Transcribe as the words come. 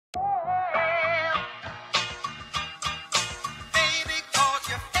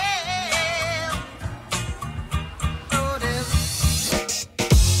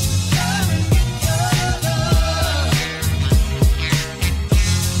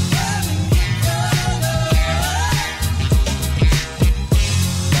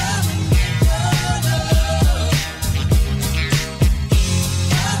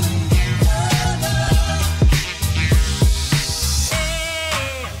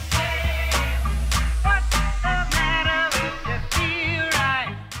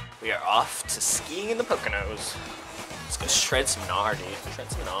to skiing in the Poconos. Let's go shred some gnar, dude.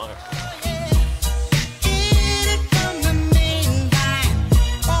 Shred some gnar.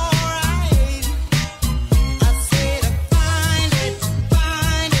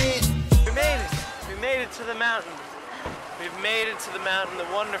 We made it to the mountain. We've made it to the mountain, the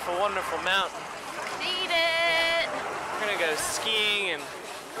wonderful, wonderful mountain. Made it! We're gonna go skiing and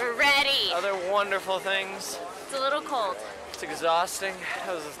we're ready. Other wonderful things. It's a little cold. It's exhausting.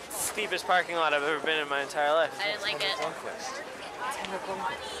 That was the steepest parking lot I've ever been in my entire life. I didn't like it.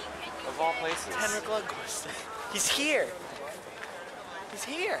 Of all places. Henrik Lundqvist. He's here. He's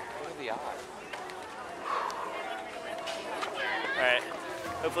here. What are the odds? Alright.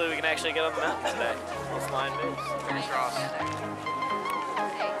 Hopefully we can actually get on the mountain today. Let's line base. Fingers crossed.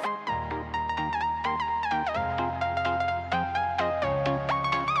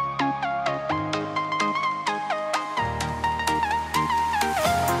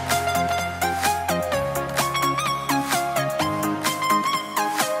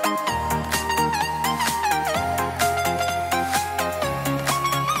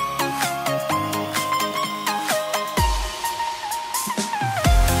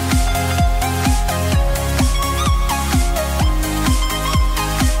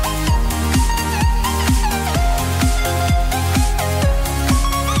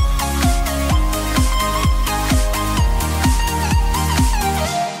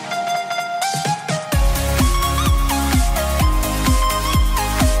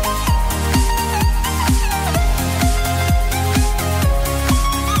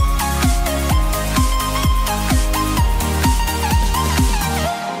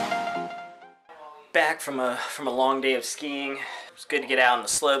 Back from a long day of skiing. It was good to get out on the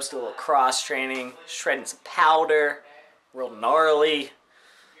slopes, do a little cross training, shredding some powder, real gnarly.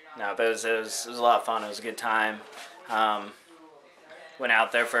 No, but it was a lot of fun. It was a good time. Went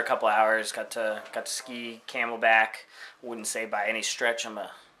out there for a couple hours. Got to ski camelback. Wouldn't say by any stretch I'm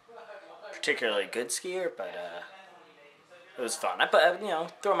a particularly good skier, but it was fun. I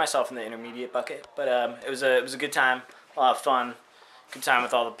throw myself in the intermediate bucket, but it was a good time. A lot of fun. Good time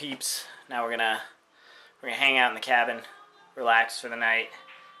with all the peeps. Now we're gonna hang out in the cabin, relax for the night.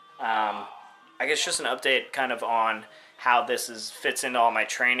 I guess just an update kind of on how this fits into all my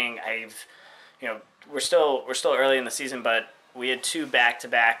training. We're still early in the season, but we had 2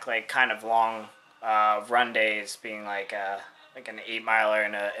 back-to-back like kind of long run days, being like an 8-miler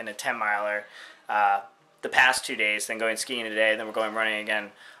and a 10-miler. The past 2 days, then going skiing today, then we're going running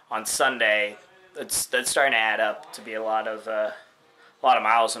again on Sunday. That's starting to add up to be a lot of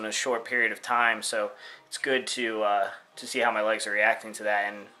miles in a short period of time, so it's good to see how my legs are reacting to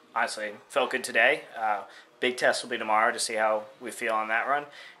that, and honestly, felt good today. Big test will be tomorrow to see how we feel on that run,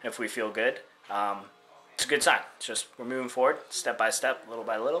 and if we feel good, it's a good sign. It's just we're moving forward, step by step, little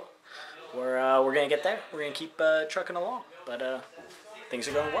by little. We're gonna get there. We're gonna keep trucking along, but things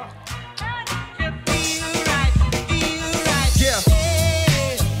are going well. Yeah.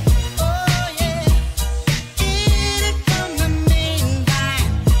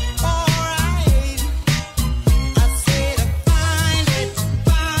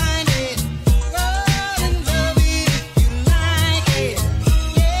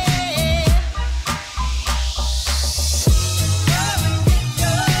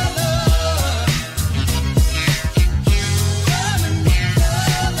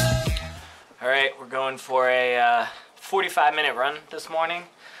 For a 45-minute run this morning.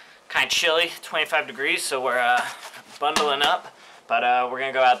 Kind of chilly, 25 degrees, so we're bundling up. But we're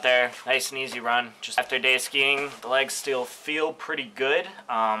gonna go out there, nice and easy run. Just after a day of skiing, the legs still feel pretty good,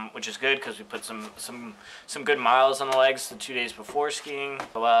 which is good because we put some good miles on the legs the 2 days before skiing.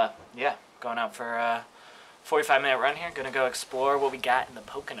 So yeah, going out for a 45-minute run here. Gonna go explore what we got in the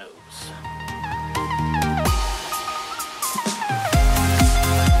Poconos.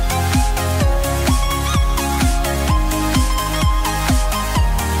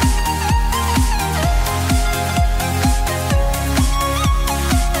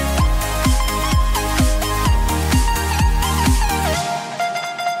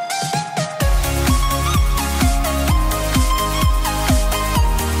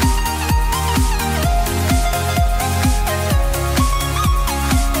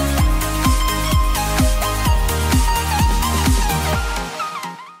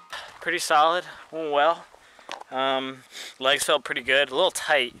 Pretty solid, went well. Legs felt pretty good, a little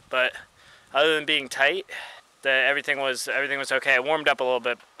tight, but other than being tight, everything was okay. I warmed up a little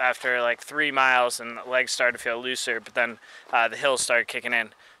bit after like 3 miles, and the legs started to feel looser, but then the hills started kicking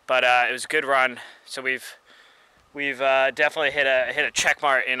in. But it was a good run. So we've definitely hit a check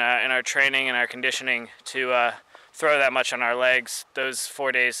mark in our training and our conditioning to throw that much on our legs those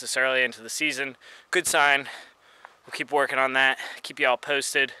 4 days this early into the season. Good sign. We'll keep working on that. Keep you all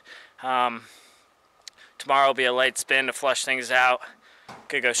posted. Tomorrow will be a light spin to flush things out.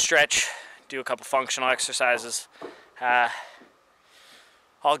 Gonna go stretch, do a couple functional exercises.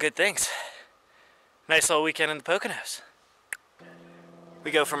 All good things. Nice little weekend in the Poconos.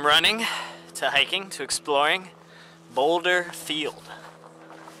 We go from running to hiking to exploring Boulder Field.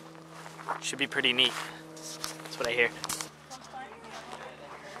 Should be pretty neat. That's what I hear.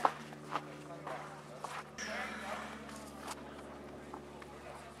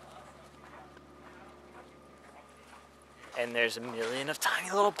 And there's a million of tiny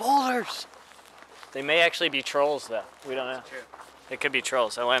little boulders. They may actually be trolls though. We don't know. They could be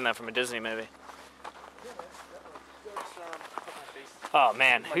trolls. I learned that from a Disney movie. Oh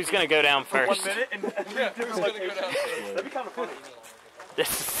man, who's gonna go down first? 1 minute and who's gonna go down first? That'd be kind of funny. This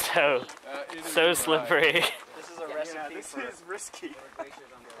is so slippery. This is a recipe this is risky.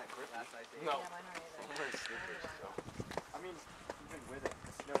 No. I mean, even with it,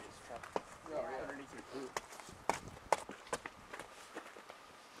 the snow is tough. Underneath your boot.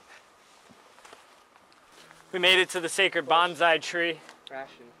 We made it to the sacred bonsai tree.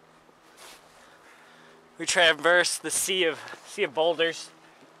 We traversed the sea of boulders.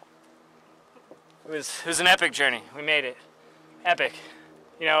 It was an epic journey. We made it. Epic.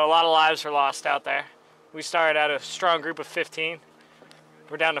 You know, a lot of lives were lost out there. We started out a strong group of 15.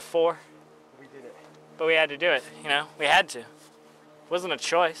 We're down to 4. We did it. But we had to do it, you know? We had to. It wasn't a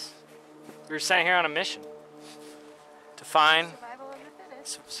choice. We were sent here on a mission to find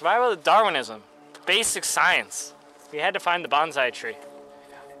survival of Darwinism, basic science. We had to find the bonsai tree.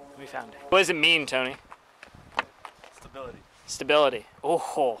 We found it. What does it mean, Tony? Stability. Stability.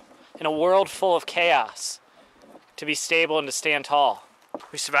 Oh, in a world full of chaos, to be stable and to stand tall.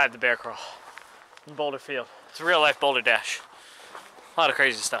 We survived the bear crawl in Boulder Field. It's a real life Boulder Dash. A lot of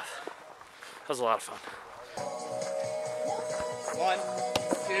crazy stuff. That was a lot of fun. 1,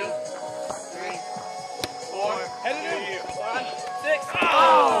 2, 3, 4. Head it in. 5, 6.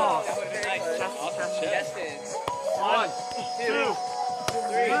 Oh! That would have been nice. Tested. 1, 2,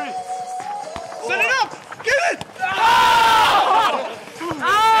 3. Set it up! Get it! Oh!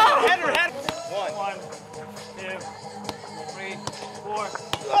 Oh! Header, header. 1, 2, 3, 4.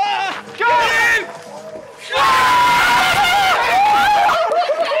 Ah! Get it!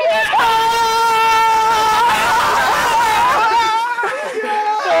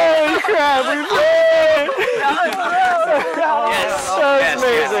 Holy crap, we made it! Yes, that was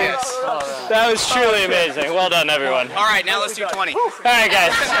amazing. Yes. That was truly amazing. Well done, everyone. All right, now let's do 20. All right,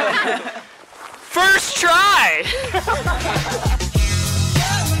 guys. First try!